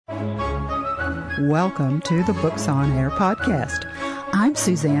Welcome to the Books on Air podcast. I'm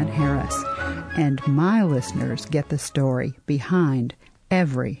Suzanne Harris, and my listeners get the story behind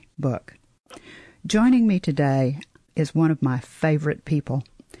every book. Joining me today is one of my favorite people.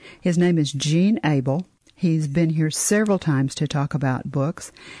 His name is Gene Abel. He's been here several times to talk about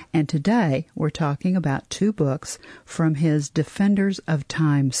books, and today we're talking about two books from his Defenders of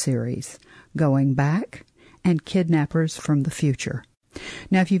Time series, Going Back and Kidnappers from the Future.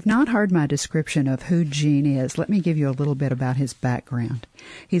 Now, if you've not heard my description of who Gene is, let me give you a little bit about his background.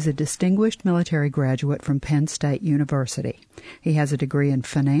 He's a distinguished military graduate from Penn State University. He has a degree in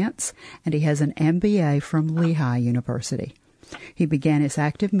finance, and he has an MBA from Lehigh University. He began his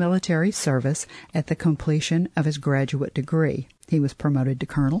active military service at the completion of his graduate degree. He was promoted to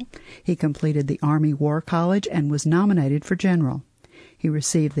colonel. He completed the Army War College and was nominated for general. He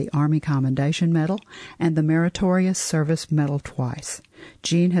received the Army Commendation Medal and the Meritorious Service Medal twice.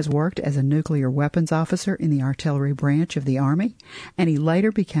 Gene has worked as a nuclear weapons officer in the artillery branch of the Army, and he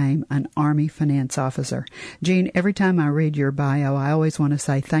later became an Army finance officer. Gene, every time I read your bio, I always want to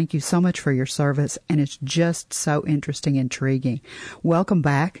say thank you so much for your service, and it's just so interesting and intriguing. Welcome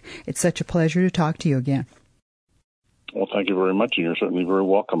back. It's such a pleasure to talk to you again. Well, thank you very much, and you're certainly very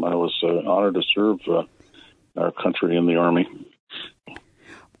welcome. I was honored to serve our country in the Army.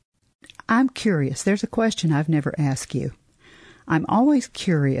 I'm curious. There's a question I've never asked you. I'm always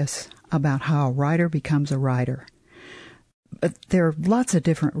curious about how a writer becomes a writer. But there are lots of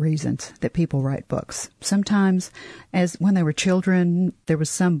different reasons that people write books. Sometimes, as when they were children, there was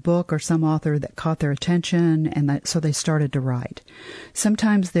some book or some author that caught their attention, and so they started to write.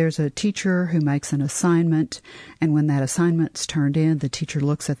 Sometimes there's a teacher who makes an assignment, and when that assignment's turned in, the teacher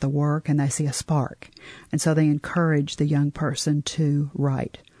looks at the work and they see a spark, and so they encourage the young person to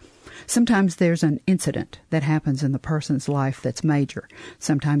write. Sometimes there's an incident that happens in the person's life that's major.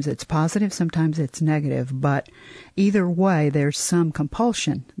 Sometimes it's positive, sometimes it's negative, but either way, there's some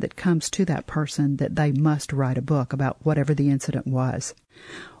compulsion that comes to that person that they must write a book about whatever the incident was.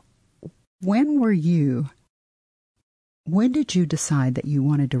 When did you decide that you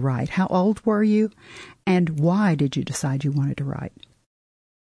wanted to write? How old were you, and why did you decide you wanted to write?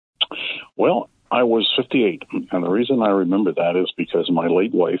 Well, I was 58, and the reason I remember that is because my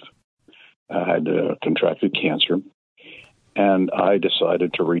late wife had contracted cancer, and I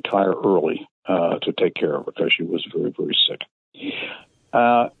decided to retire early to take care of her because she was very, very sick.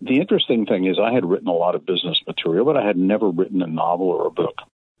 The interesting thing is I had written a lot of business material, but I had never written a novel or a book.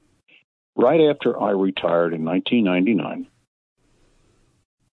 Right after I retired in 1999,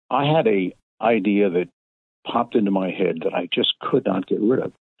 I had an idea that popped into my head that I just could not get rid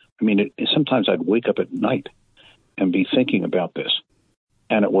of. I mean, sometimes I'd wake up at night and be thinking about this.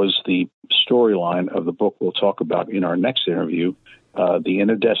 And it was the storyline of the book we'll talk about in our next interview, The End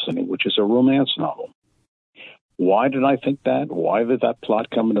of Destiny, which is a romance novel. Why did I think that? Why did that plot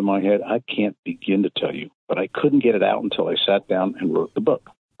come into my head? I can't begin to tell you, but I couldn't get it out until I sat down and wrote the book.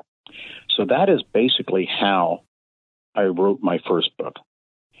 So that is basically how I wrote my first book.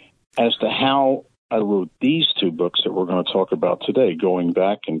 As to how I wrote these two books that we're going to talk about today, Going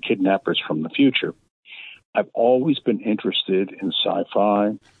Back and Kidnappers from the Future, I've always been interested in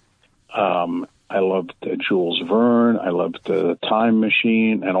sci-fi. I loved Jules Verne. I loved The Time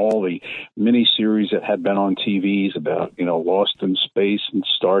Machine and all the miniseries that had been on TVs about, Lost in Space and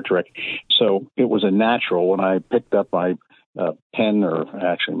Star Trek. So it was a natural when I picked up my pen, or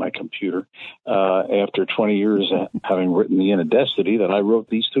actually my computer, after 20 years having written The End of Destiny, that I wrote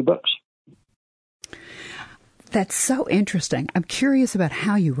these two books. That's so interesting. I'm curious about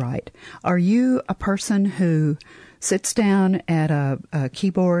how you write. Are you a person who sits down at a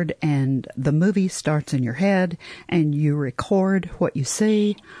keyboard and the movie starts in your head and you record what you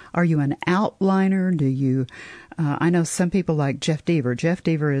see? Are you an outliner? Do you... I know some people like Jeff Deaver. Jeff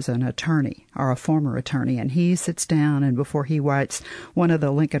Deaver is an attorney, or a former attorney, and he sits down and before he writes one of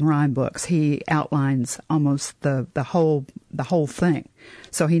the Lincoln Rhyme books, he outlines almost the whole thing,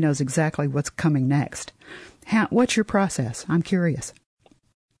 so he knows exactly what's coming next. What's your process? I'm curious.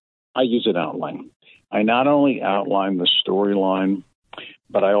 I use an outline. I not only outline the storyline,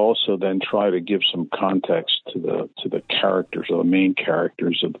 but I also then try to give some context to the characters, or the main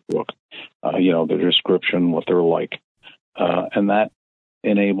characters of the book. Their description, what they're like, and that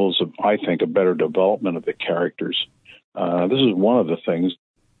enables, I think, a better development of the characters. This is one of the things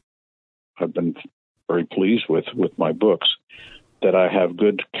I've been very pleased with my books, that I have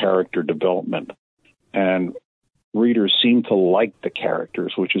good character development. And readers seem to like the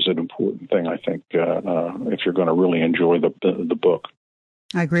characters, which is an important thing, I think, if you're going to really enjoy the book.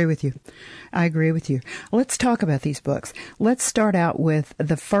 I agree with you. Let's talk about these books. Let's start out with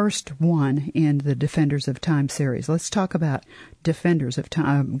the first one in the Defenders of Time series. Let's talk about Defenders of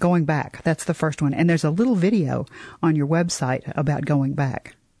Time, Going Back. That's the first one. And there's a little video on your website about Going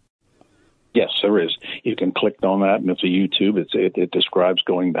Back. Yes, there is. You can click on that, and it's a YouTube. It describes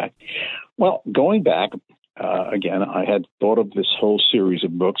Going Back. Well, Going Back, again, I had thought of this whole series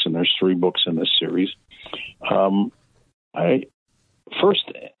of books, and there's 3 books in this series.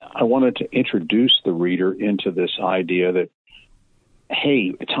 First, I wanted to introduce the reader into this idea that,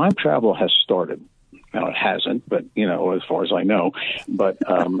 hey, time travel has started. Now, it hasn't, but, as far as I know, but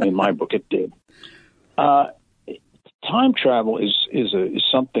in my book it did. Time travel is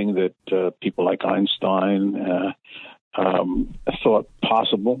something that people like Einstein thought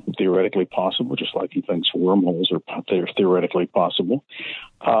possible, theoretically possible, just like he thinks wormholes are theoretically possible.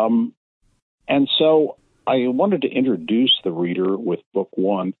 And so I wanted to introduce the reader with book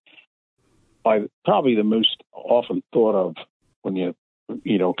 1 by probably the most often thought of when you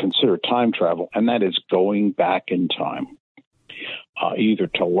consider time travel, and that is going back in time, either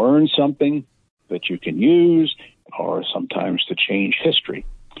to learn something that you can use or sometimes to change history.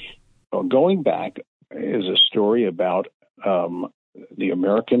 Well, Going Back is a story about the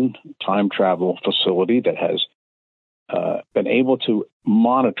American time travel facility that has been able to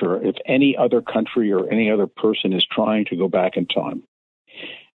monitor if any other country or any other person is trying to go back in time.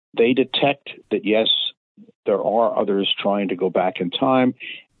 They detect that, yes, there are others trying to go back in time,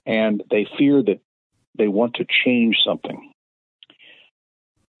 and they fear that they want to change something.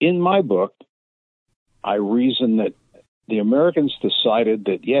 In my book, I reason that the Americans decided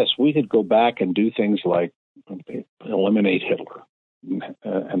that, yes, we could go back and do things like eliminate Hitler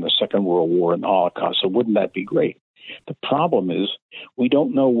and the Second World War and the Holocaust. So wouldn't that be great? The problem is we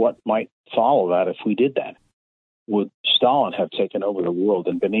don't know what might follow that if we did that. Would Stalin have taken over the world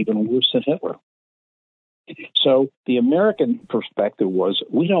and been even worse than Hitler? So the American perspective was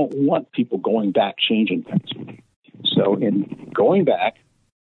we don't want people going back, changing things. So in Going Back,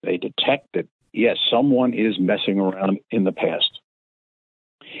 they detect that, yes, someone is messing around in the past.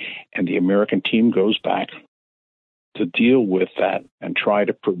 And the American team goes back to deal with that and try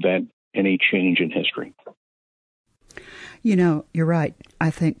to prevent any change in history. You're right. I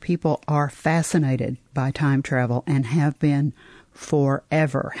think people are fascinated by time travel and have been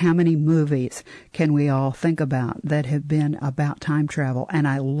forever. How many movies can we all think about that have been about time travel? And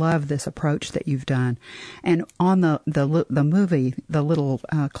I love this approach that you've done. And on the movie, the little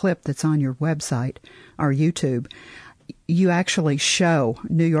clip that's on your website or YouTube, you actually show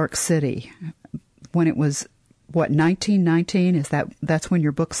New York City when it was, 1919? That's when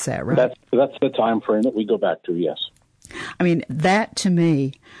your book's set, right? That's the time frame that we go back to, yes. I mean, that to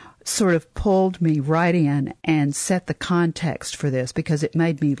me sort of pulled me right in and set the context for this, because it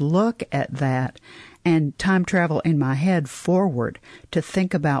made me look at that and time travel in my head forward to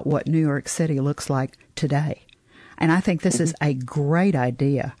think about what New York City looks like today. And I think this is a great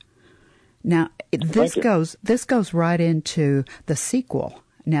idea. Now, this goes right into the sequel.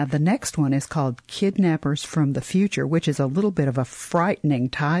 Now, the next one is called Kidnappers from the Future, which is a little bit of a frightening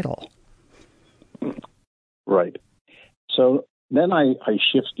title. Right. So then I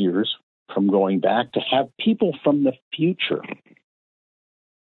shift gears from Going Back to have people from the future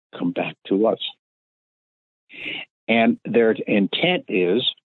come back to us. And their intent is,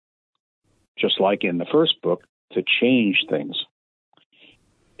 just like in the first book, to change things.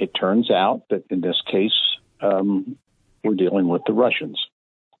 It turns out that in this case, we're dealing with the Russians.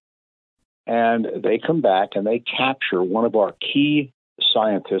 And they come back and they capture one of our key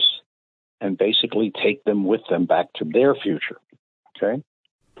scientists and basically take them with them back to their future, okay?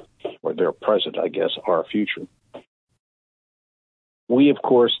 Or their present, I guess, our future. We, of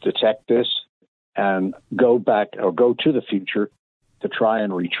course, detect this and go back or go to the future to try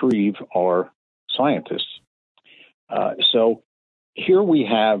and retrieve our scientists. So here we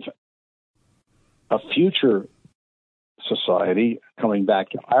have a future society coming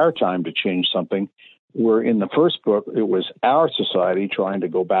back to our time to change something, where in the first book, it was our society trying to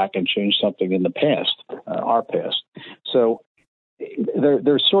go back and change something in the past, our past. So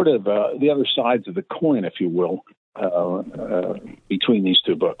there's sort of the other sides of the coin, if you will, between these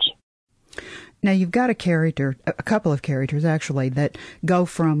two books. Now, you've got a couple of characters, actually, that go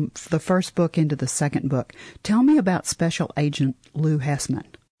from the first book into the second book. Tell me about Special Agent Lou Hessman.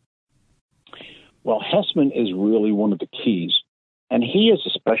 Well, Hessman is really one of the keys. And he is a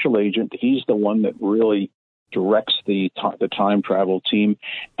special agent. He's the one that really directs the time travel team.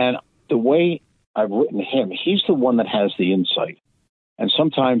 And the way I've written him, he's the one that has the insight. And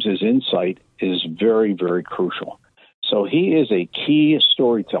sometimes his insight is very, very crucial. So he is a key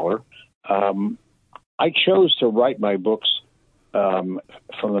storyteller. I chose to write my books from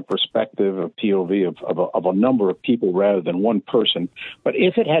the perspective of POV of a number of people rather than one person. But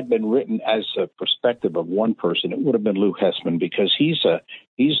if it had been written as a perspective of one person, it would have been Lou Hessman, because he's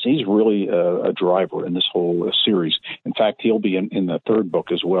really a driver in this whole series. In fact, he'll be in the third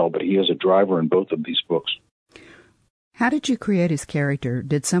book as well, but he is a driver in both of these books. How did you create his character?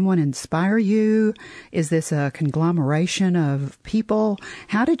 Did someone inspire you? Is this a conglomeration of people?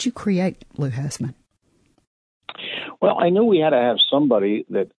 How did you create Lou Hessman? Well, I knew we had to have somebody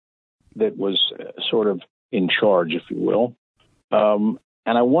that was sort of in charge, if you will. And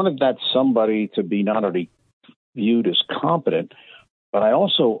I wanted that somebody to be not only viewed as competent, but I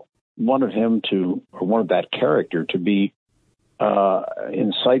also wanted that character to be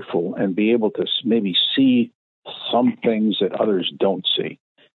insightful and be able to maybe see some things that others don't see.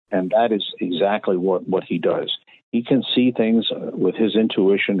 And that is exactly what he does. He can see things with his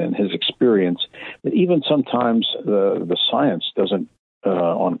intuition and his experience that even sometimes the science doesn't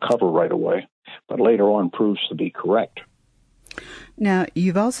uncover right away, but later on proves to be correct. Now,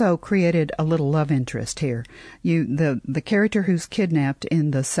 you've also created a little love interest here. The character who's kidnapped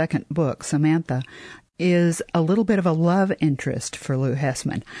in the second book, Samantha, is a little bit of a love interest for Lou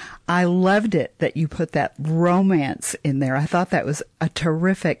Hessman. I loved it that you put that romance in there. I thought that was a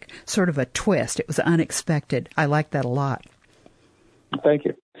terrific sort of a twist. It was unexpected. I liked that a lot. Thank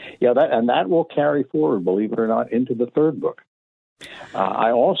you. Yeah, that will carry forward, believe it or not, into the third book.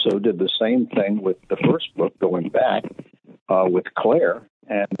 I also did the same thing with the first book, going back with Claire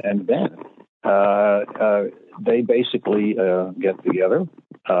and Ben. They basically get together.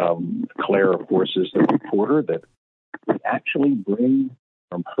 Claire, of course, is the reporter that we actually bring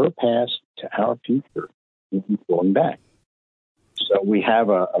from her past to our future, going back. So we have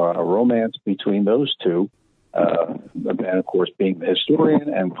a romance between those two, Ben, of course, being the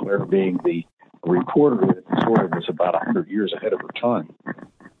historian, and Claire being the reporter that sort of is about 100 years ahead of her time.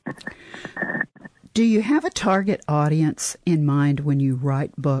 Do you have a target audience in mind when you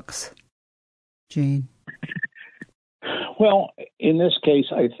write books, Gene? Well, in this case,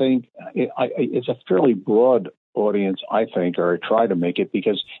 I think it's a fairly broad audience, I think, or I try to make it,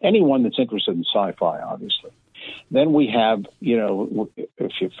 because anyone that's interested in sci-fi, obviously. Then we have,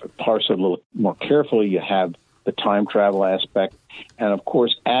 if you parse it a little more carefully, you have the time travel aspect. And, of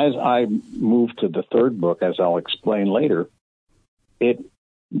course, as I move to the third book, as I'll explain later, it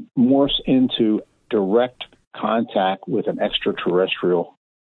morphs into direct contact with an extraterrestrial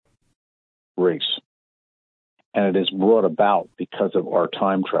race. And it is brought about because of our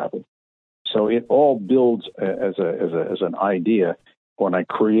time travel. So it all builds as an idea. When I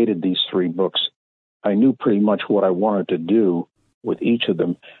created these three books, I knew pretty much what I wanted to do with each of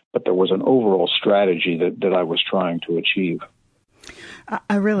them, but there was an overall strategy that I was trying to achieve.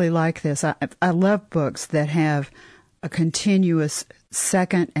 I really like this. I love books that have a continuous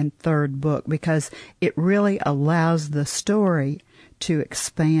second and third book, because it really allows the story to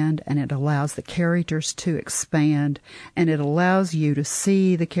expand, and it allows the characters to expand, and it allows you to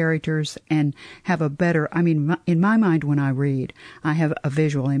see the characters and have a better, in my mind when I read, I have a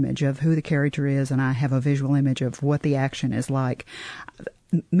visual image of who the character is, and I have a visual image of what the action is like.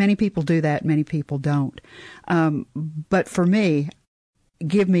 Many people do that, many people don't. But for me,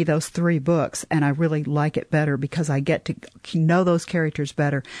 give me those three books, and I really like it better, because I get to know those characters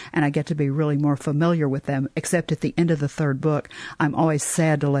better, and I get to be really more familiar with them, except at the end of the third book, I'm always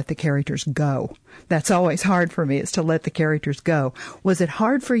sad to let the characters go. That's always hard for me, is to let the characters go. Was it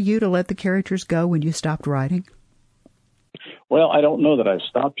hard for you to let the characters go when you stopped writing? Well, I don't know that I've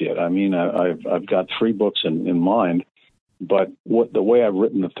stopped yet. I've got three books in mind, but the way I've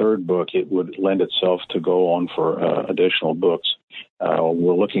written the third book, it would lend itself to go on for additional books.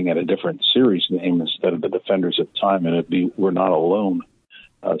 We're looking at a different series name instead of the Defenders of Time, and it'd be We're Not Alone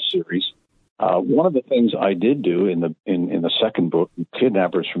series. One of the things I did do in the second book,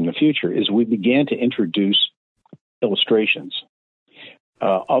 Kidnappers from the Future, is we began to introduce illustrations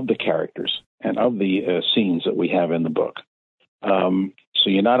of the characters and of the scenes that we have in the book. So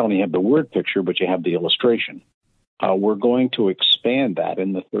you not only have the word picture, but you have the illustration. We're going to expand that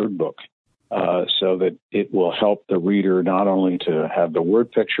in the third book, so that it will help the reader not only to have the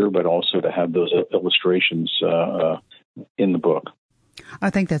word picture, but also to have those illustrations in the book.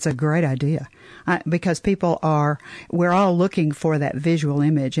 I think that's a great idea, because we're all looking for that visual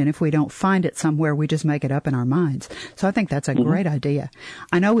image, and if we don't find it somewhere, we just make it up in our minds. So I think that's a great idea.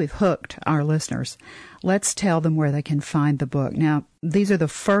 I know we've hooked our listeners. Let's tell them where they can find the book. Now, these are the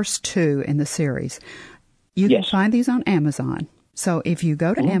first two in the series. You can find these on Amazon. So if you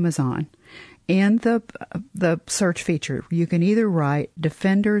go to Amazon, In the search feature, you can either write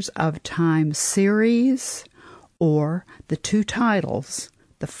Defenders of Time series or the two titles.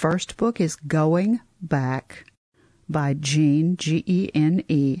 The first book is Going Back by Gene,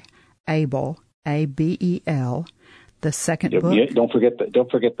 Gene, Abel, Abel. The second book. Yeah, don't forget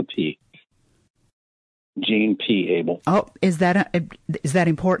the P. Gene P. Abel. Oh, is that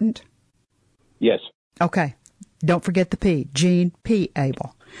important? Yes. Okay. Don't forget the P. Gene P.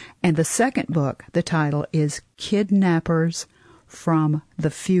 Abel. And the second book, the title is Kidnappers from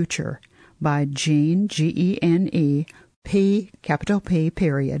the Future by Gene, Gene, P, capital P,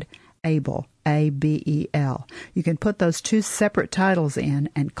 period, Abel, Abel. You can put those two separate titles in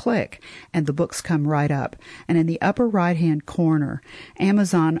and click, and the books come right up. And in the upper right-hand corner,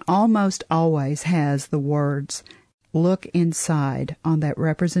 Amazon almost always has the words, "Look inside," on that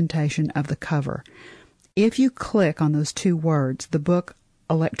representation of the cover. If you click on those two words, the book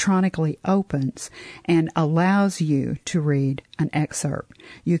electronically opens and allows you to read an excerpt.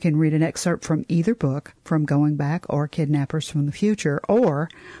 You can read an excerpt from either book, from Going Back or Kidnappers from the Future, or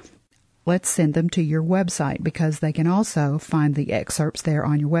let's send them to your website because they can also find the excerpts there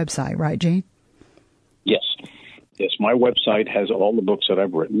on your website, right, Gene? Yes. Yes, my website has all the books that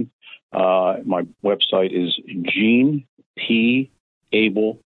I've written. My website is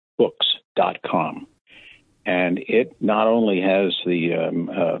genepabelbooks.com. And it not only has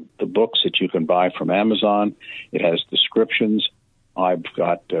the books that you can buy from Amazon, it has descriptions. I've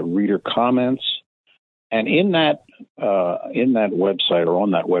got reader comments, and in that website, or on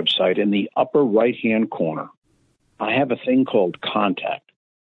that website, in the upper right-hand corner, I have a thing called Contact,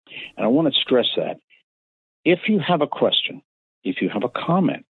 and I want to stress that if you have a question, if you have a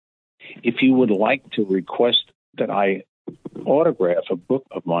comment, if you would like to request that I autograph a book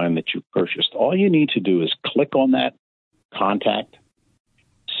of mine that you purchased, all you need to do is click on that Contact,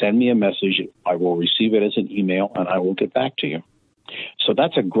 send me a message. I will receive it as an email, and I will get back to you. So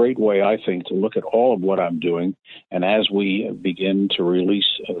that's a great way, I think, to look at all of what I'm doing. And as we begin to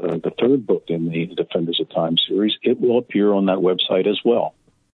release the third book in the Defenders of Time series, it will appear on that website as well.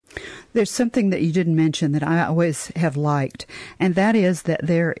 There's something that you didn't mention that I always have liked, and that is that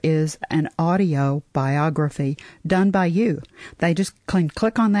there is an audio biography done by you. They just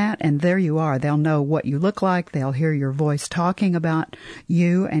click on that, and there you are. They'll know what you look like. They'll hear your voice talking about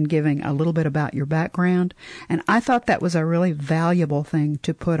you and giving a little bit about your background. And I thought that was a really valuable thing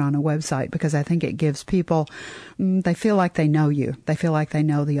to put on a website because I think it gives people, they feel like they know you. They feel like they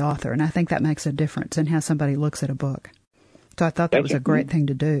know the author, and I think that makes a difference in how somebody looks at a book. So I thought that was a great thing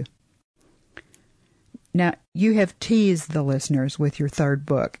to do. Now, you have teased the listeners with your third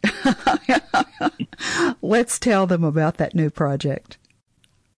book. Let's tell them about that new project.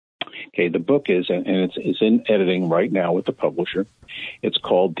 Okay, the book is, and it's in editing right now with the publisher. It's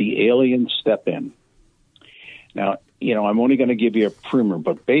called The Alien Step In. Now, I'm only going to give you a primer,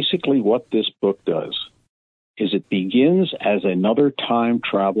 but basically what this book does is it begins as another time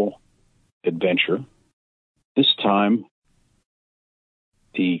travel adventure. This time,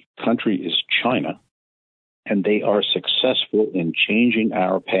 the country is China, and they are successful in changing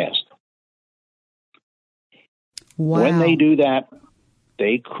our past. Wow. When they do that,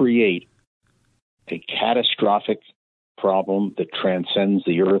 they create a catastrophic problem that transcends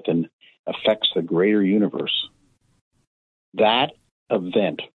the Earth and affects the greater universe. That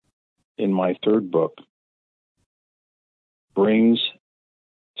event in my third book brings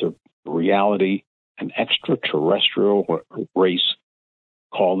to reality an extraterrestrial race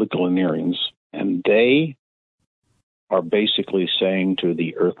called the Glenarians, and they are basically saying to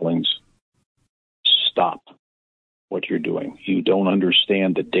the Earthlings, stop what you're doing. You don't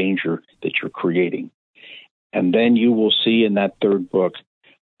understand the danger that you're creating. And then you will see in that third book,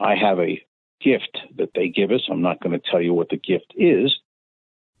 I have a gift that they give us. I'm not going to tell you what the gift is,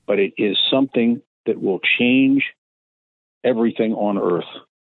 but it is something that will change everything on Earth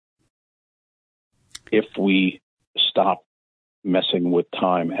if we stop messing with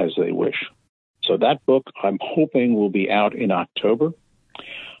time as they wish. So that book, I'm hoping, will be out in October.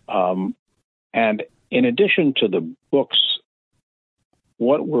 And in addition to the books,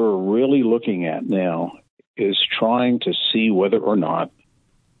 what we're really looking at now is trying to see whether or not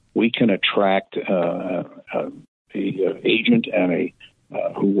we can attract an agent and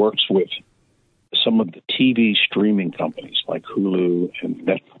who works with some of the TV streaming companies like Hulu and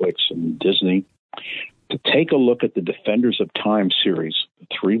Netflix and Disney to take a look at the Defenders of Time series,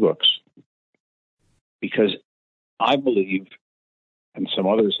 3 books, because I believe, and some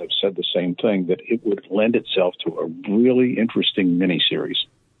others have said the same thing, that it would lend itself to a really interesting miniseries.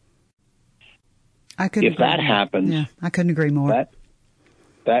 If that happens, I couldn't agree more.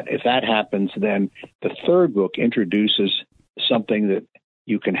 if that happens, then the third book introduces something that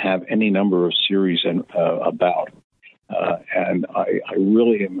you can have any number of series about. And I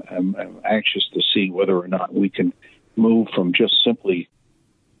really am anxious to see whether or not we can move from just simply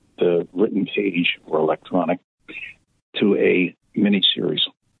the written page or electronic to a mini-series.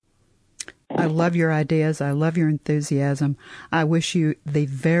 I love your ideas. I love your enthusiasm. I wish you the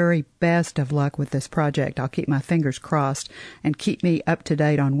very best of luck with this project. I'll keep my fingers crossed and keep me up to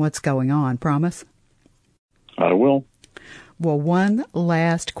date on what's going on. Promise? I will. Well, one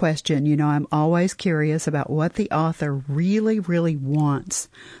last question. You know, I'm always curious about what the author really, really wants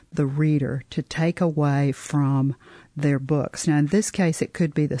the reader to take away from their books. Now, in this case, it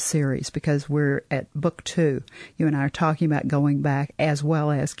could be the series because we're at book 2. You and I are talking about going back as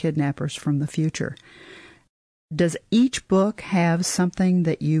well as Kidnappers from the Future. Does each book have something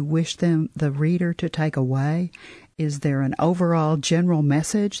that you wish the reader to take away? Is there an overall general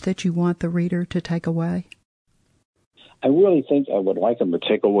message that you want the reader to take away? I really think I would like them to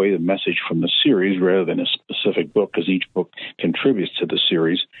take away the message from the series rather than a specific book, because each book contributes to the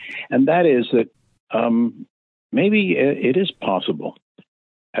series. And that is that maybe it is possible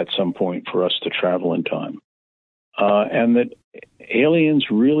at some point for us to travel in time, and that aliens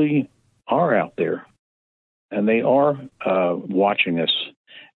really are out there, and they are watching us,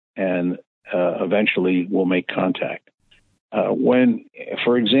 and eventually will make contact. When,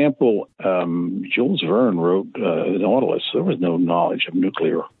 for example, Jules Verne wrote Nautilus, there was no knowledge of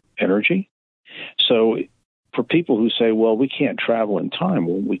nuclear energy. So for people who say, well, we can't travel in time,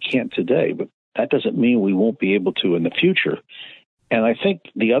 well, we can't today, but that doesn't mean we won't be able to in the future. And I think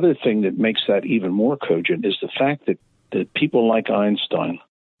the other thing that makes that even more cogent is the fact that people like Einstein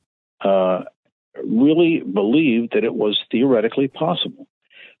really believed that it was theoretically possible.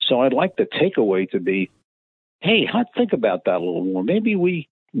 So I'd like the takeaway to be, hey, think about that a little more. Maybe we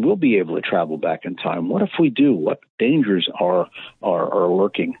will be able to travel back in time. What if we do? What dangers are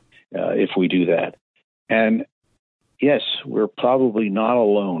lurking if we do that? And yes, we're probably not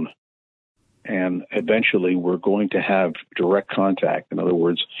alone. And eventually we're going to have direct contact. In other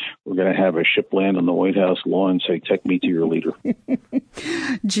words, we're going to have a ship land on the White House lawn and say, take me to your leader.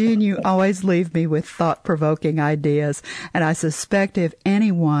 Gene, you always leave me with thought-provoking ideas. And I suspect if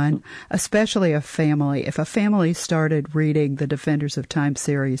anyone, especially a family, if a family started reading the Defenders of Time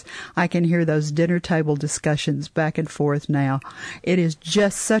series, I can hear those dinner table discussions back and forth now. It is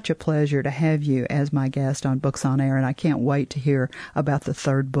just such a pleasure to have you as my guest on Books on Air, and I can't wait to hear about the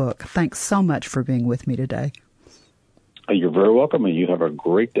third book. Thanks so much for being with me today. You're very welcome, and you have a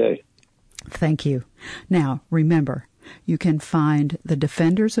great day. Thank you. Now, remember, you can find the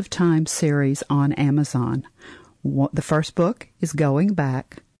Defenders of Time series on Amazon. The first book is Going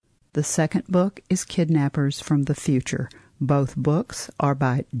Back. The second book is Kidnappers from the Future. Both books are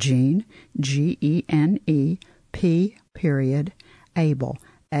by Gene, G-E-N-E, P. Abel,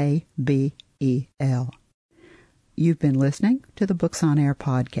 A-B-E-L. You've been listening to the Books on Air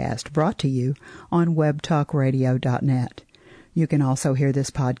podcast, brought to you on webtalkradio.net. You can also hear this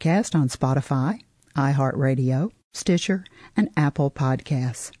podcast on Spotify, iHeartRadio, Stitcher, and Apple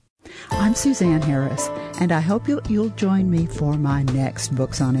Podcasts. I'm Suzanne Harris, and I hope you'll join me for my next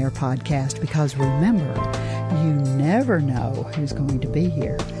Books on Air podcast, because remember, you never know who's going to be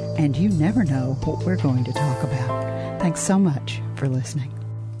here, and you never know what we're going to talk about. Thanks so much for listening.